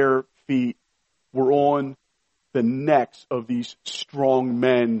now their feet were on the necks of these strong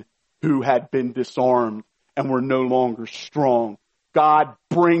men who had been disarmed and were no longer strong. God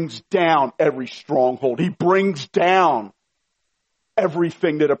brings down every stronghold. He brings down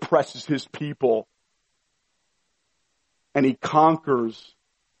everything that oppresses his people. And he conquers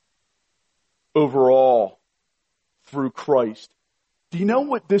over all through Christ. Do you know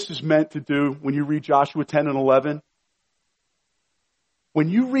what this is meant to do when you read Joshua 10 and 11? When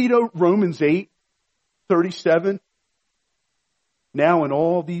you read Romans 8:37, now in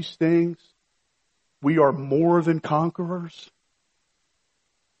all these things, we are more than conquerors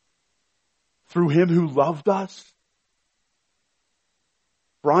through him who loved us.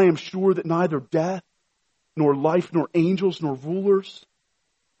 For I am sure that neither death, nor life, nor angels, nor rulers,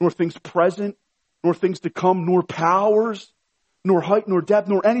 nor things present, nor things to come, nor powers, nor height, nor depth,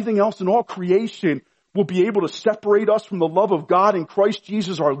 nor anything else in all creation will be able to separate us from the love of God in Christ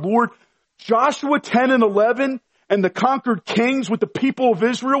Jesus our Lord. Joshua 10 and 11 and the conquered kings with the people of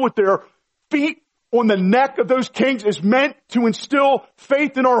Israel with their feet on the neck of those kings is meant to instill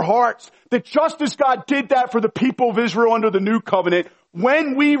faith in our hearts that just as God did that for the people of Israel under the new covenant,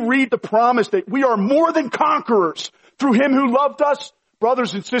 when we read the promise that we are more than conquerors through him who loved us,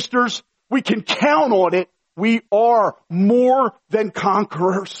 brothers and sisters, we can count on it. We are more than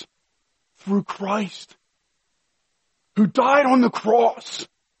conquerors through Christ, who died on the cross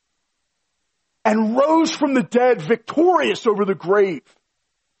and rose from the dead victorious over the grave.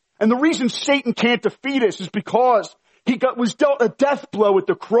 And the reason Satan can't defeat us is because he was dealt a death blow at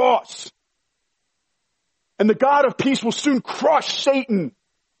the cross. And the God of peace will soon crush Satan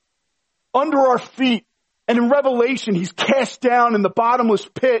under our feet. And in Revelation, he's cast down in the bottomless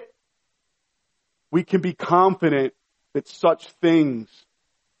pit. We can be confident that such things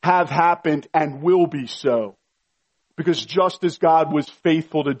have happened and will be so. Because just as God was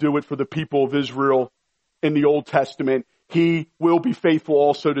faithful to do it for the people of Israel in the Old Testament, he will be faithful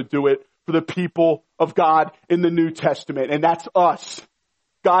also to do it for the people of God in the New Testament. And that's us.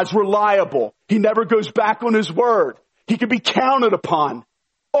 God's reliable. He never goes back on his word. He can be counted upon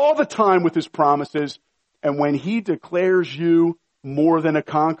all the time with his promises. And when he declares you more than a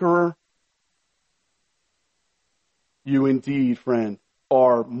conqueror, you indeed, friend,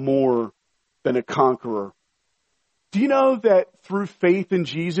 are more than a conqueror. Do you know that through faith in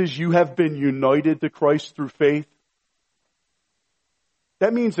Jesus, you have been united to Christ through faith?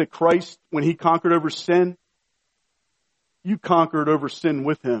 That means that Christ, when he conquered over sin, you conquered over sin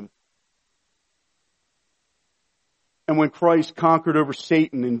with him. And when Christ conquered over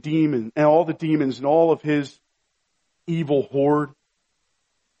Satan and demons and all the demons and all of his evil horde,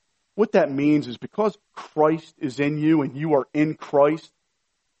 what that means is because Christ is in you and you are in Christ,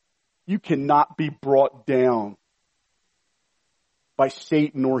 you cannot be brought down by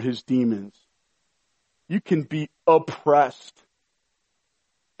Satan or his demons. You can be oppressed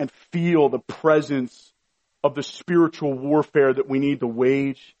and feel the presence of the spiritual warfare that we need to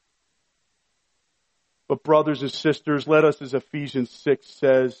wage. But brothers and sisters, let us, as Ephesians 6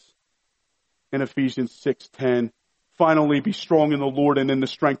 says, in Ephesians 6:10, finally be strong in the Lord and in the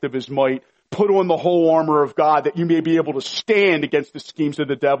strength of his might. Put on the whole armor of God that you may be able to stand against the schemes of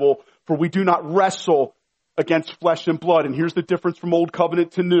the devil. For we do not wrestle against flesh and blood. And here's the difference from old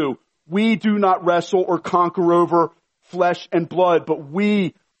covenant to new. We do not wrestle or conquer over flesh and blood, but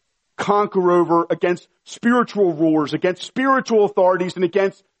we conquer over against spiritual rulers, against spiritual authorities, and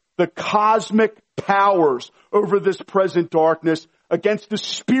against the cosmic powers over this present darkness, against the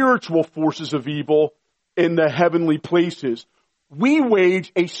spiritual forces of evil in the heavenly places. We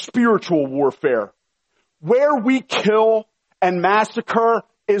wage a spiritual warfare. Where we kill and massacre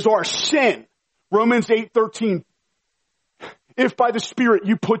is our sin. Romans 8:13. If by the Spirit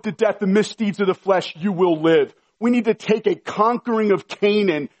you put to death the misdeeds of the flesh, you will live. We need to take a conquering of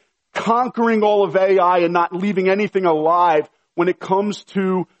Canaan, conquering all of Ai and not leaving anything alive when it comes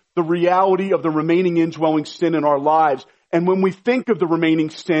to the reality of the remaining indwelling sin in our lives. And when we think of the remaining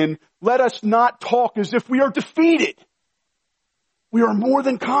sin, let us not talk as if we are defeated. We are more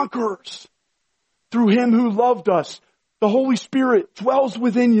than conquerors through Him who loved us. The Holy Spirit dwells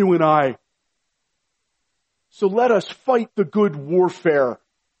within you and I. So let us fight the good warfare,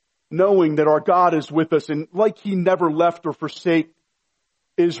 knowing that our God is with us. And like He never left or forsake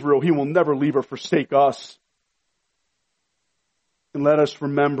Israel, He will never leave or forsake us. And let us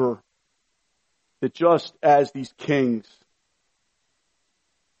remember that just as these kings,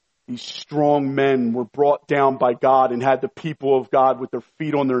 these strong men were brought down by God and had the people of God with their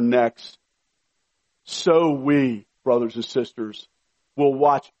feet on their necks, so we, brothers and sisters, will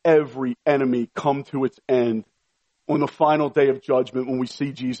watch every enemy come to its end on the final day of judgment when we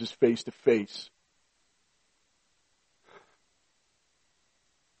see Jesus face to face.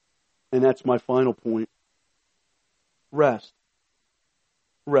 And that's my final point. Rest.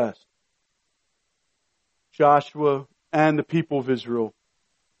 Rest. Joshua and the people of Israel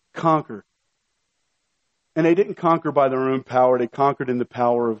conquered. And they didn't conquer by their own power. They conquered in the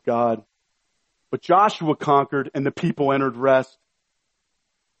power of God. But Joshua conquered and the people entered rest.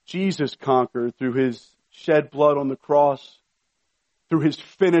 Jesus conquered through His shed blood on the cross, through His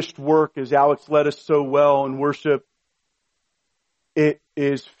finished work, as Alex led us so well in worship. It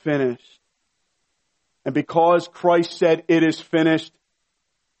is finished. And because Christ said it is finished,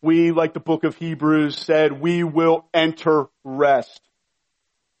 we, like the book of Hebrews said, we will enter rest.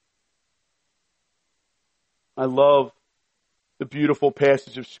 I love the beautiful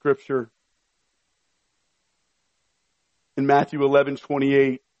passage of Scripture in Matthew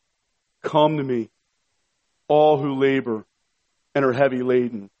 11:28. Come to me, all who labor and are heavy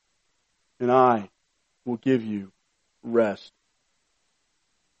laden, and I will give you rest.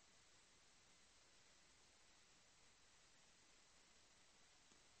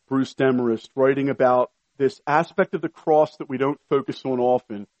 Bruce Demarest, writing about this aspect of the cross that we don't focus on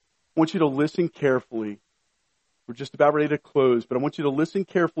often. I want you to listen carefully. We're just about ready to close, but I want you to listen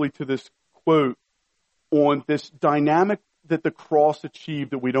carefully to this quote on this dynamic that the cross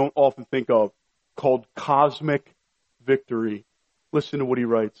achieved that we don't often think of, called cosmic victory. Listen to what he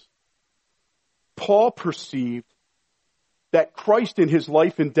writes. Paul perceived that Christ in His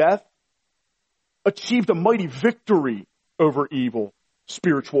life and death achieved a mighty victory over evil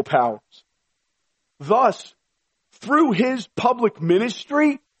spiritual powers. Thus, through His public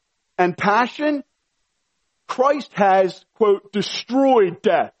ministry and passion, Christ has, quote, destroyed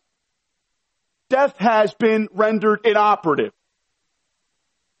death. Death has been rendered inoperative.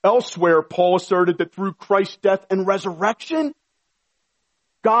 Elsewhere, Paul asserted that through Christ's death and resurrection,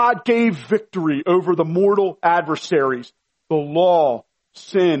 God gave victory over the mortal adversaries, the law,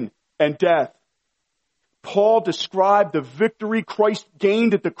 sin, and death. Paul described the victory Christ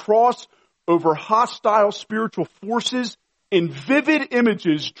gained at the cross over hostile spiritual forces in vivid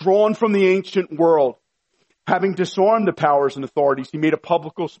images drawn from the ancient world. Having disarmed the powers and authorities, He made a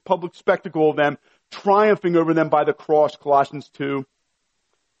public spectacle of them, triumphing over them by the cross, Colossians 2.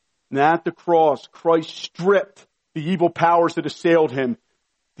 And at the cross, Christ stripped the evil powers that assailed Him.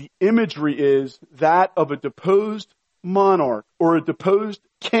 The imagery is that of a deposed monarch or a deposed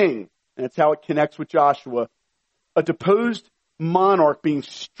king. And that's how it connects with Joshua. A deposed monarch being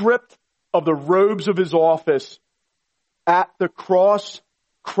stripped of the robes of his office. At the cross,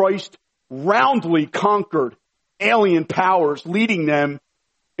 Christ roundly conquered alien powers, leading them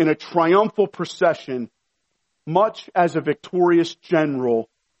in a triumphal procession, much as a victorious general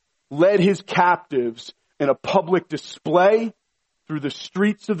led his captives in a public display through the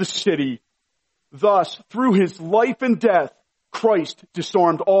streets of the city. Thus, through His life and death, Christ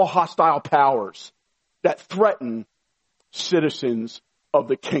disarmed all hostile powers that threaten citizens of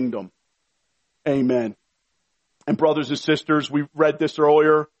the kingdom. Amen. And brothers and sisters, we read this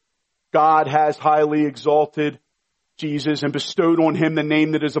earlier. God has highly exalted Jesus and bestowed on Him the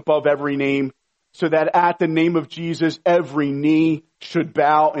name that is above every name, so that at the name of Jesus, every knee should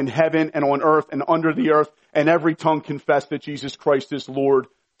bow in heaven and on earth and under the earth, and every tongue confess that Jesus Christ is Lord,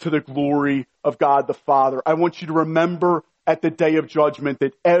 to the glory of God the Father. I want you to remember at the day of judgment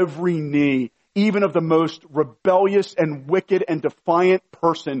that every knee, even of the most rebellious and wicked and defiant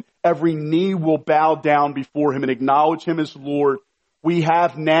person, every knee will bow down before Him and acknowledge Him as Lord. We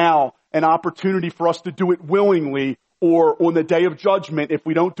have now an opportunity for us to do it willingly, or on the day of judgment, if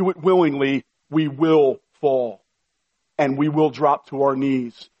we don't do it willingly, we will fall. And we will drop to our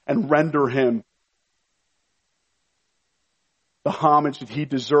knees and render him the homage that he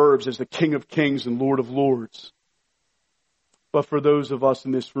deserves as the King of Kings and Lord of Lords. But for those of us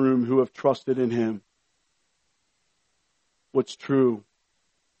in this room who have trusted in him, what's true?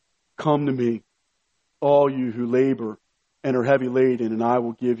 Come to me, all you who labor and are heavy laden, and I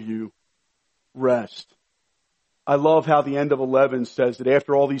will give you rest. I love how the end of 11 says that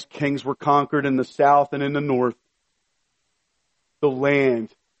after all these kings were conquered in the south and in the north, the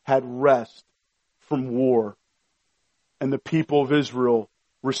land had rest from war, and the people of Israel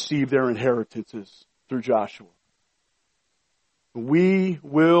received their inheritances through Joshua. We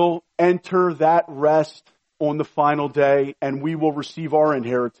will enter that rest on the final day, and we will receive our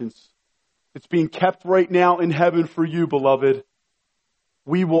inheritance. It's being kept right now in heaven for you, beloved.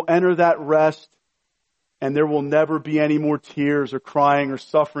 We will enter that rest, and there will never be any more tears or crying or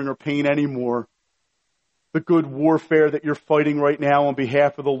suffering or pain anymore. The good warfare that you're fighting right now on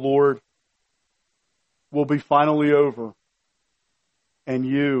behalf of the Lord will be finally over, and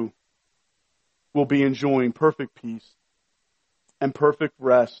you will be enjoying perfect peace and perfect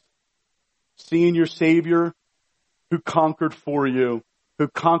rest, seeing your Savior who conquered for you, who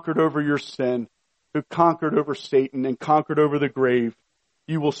conquered over your sin, who conquered over Satan and conquered over the grave.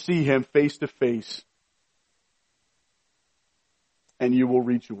 You will see him face to face, and you will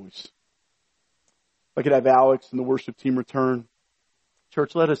rejoice. If I could have Alex and the worship team return.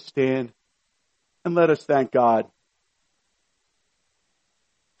 Church, let us stand and let us thank God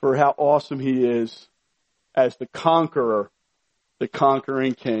for how awesome he is as the conqueror, the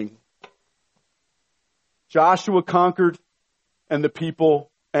conquering king. Joshua conquered and the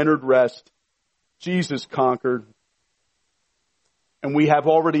people entered rest. Jesus conquered, and we have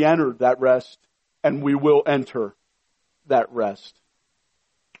already entered that rest, and we will enter that rest.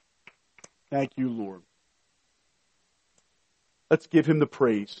 Thank you, Lord. Let's give him the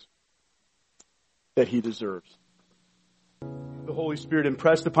praise that he deserves. The Holy Spirit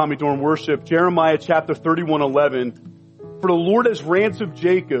impressed upon me during worship, Jeremiah chapter 31:11. For the Lord has ransomed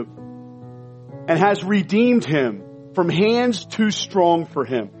Jacob and has redeemed him from hands too strong for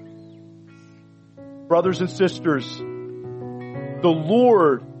him. Brothers and sisters, the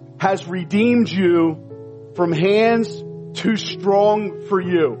Lord has redeemed you from hands too strong for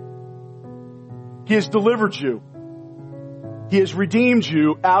you. He has delivered you. He has redeemed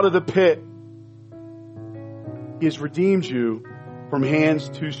you out of the pit. He has redeemed you from hands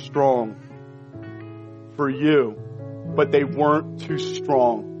too strong for you, but they weren't too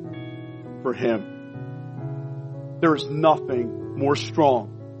strong for him. There is nothing more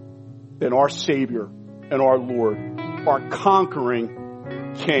strong than our Savior and our Lord, our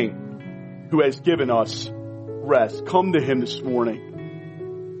conquering King who has given us rest. Come to him this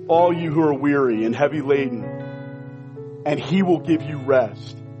morning, all you who are weary and heavy laden, and he will give you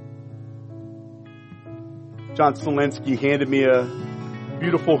rest. John Selensky handed me a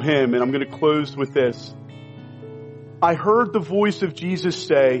beautiful hymn, and I'm going to close with this. I heard the voice of Jesus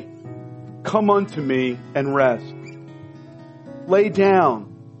say, come unto me and rest. Lay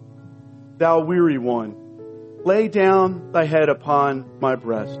down, thou weary one. Lay down thy head upon my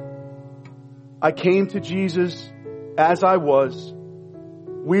breast. I came to Jesus as I was,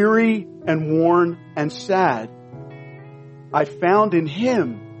 weary and worn and sad. I found in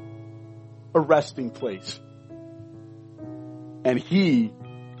him a resting place, and he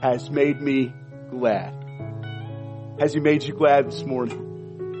has made me glad. Has he made you glad this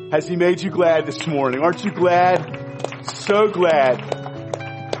morning? Has he made you glad this morning? Aren't you glad? So glad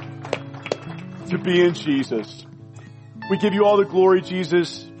to be in Jesus. We give you all the glory,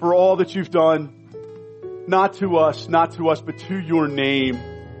 Jesus, for all that you've done. Not to us, but to your name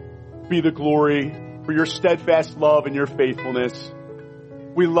be the glory for your steadfast love and your faithfulness.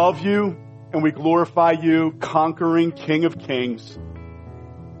 We love you and we glorify you, conquering King of Kings.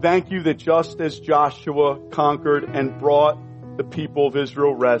 Thank you that just as Joshua conquered and brought the people of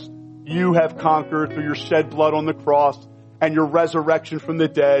Israel rest, you have conquered through your shed blood on the cross and your resurrection from the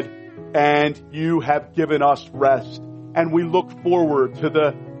dead, and you have given us rest. And we look forward to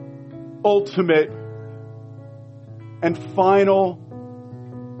the ultimate and final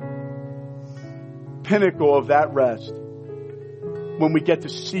pinnacle of that rest when we get to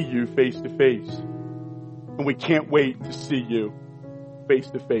see you face to face. And we can't wait to see you face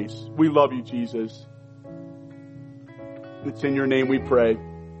to face. We love you, Jesus. It's in your name we pray.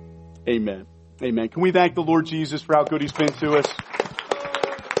 Amen. Amen. Can we thank the Lord Jesus for how good he's been to us?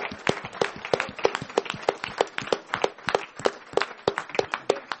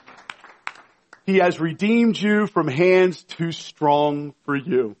 He has redeemed you from hands too strong for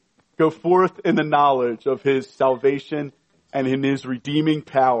you. Go forth in the knowledge of His salvation and in His redeeming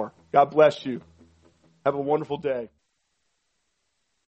power. God bless you. Have a wonderful day.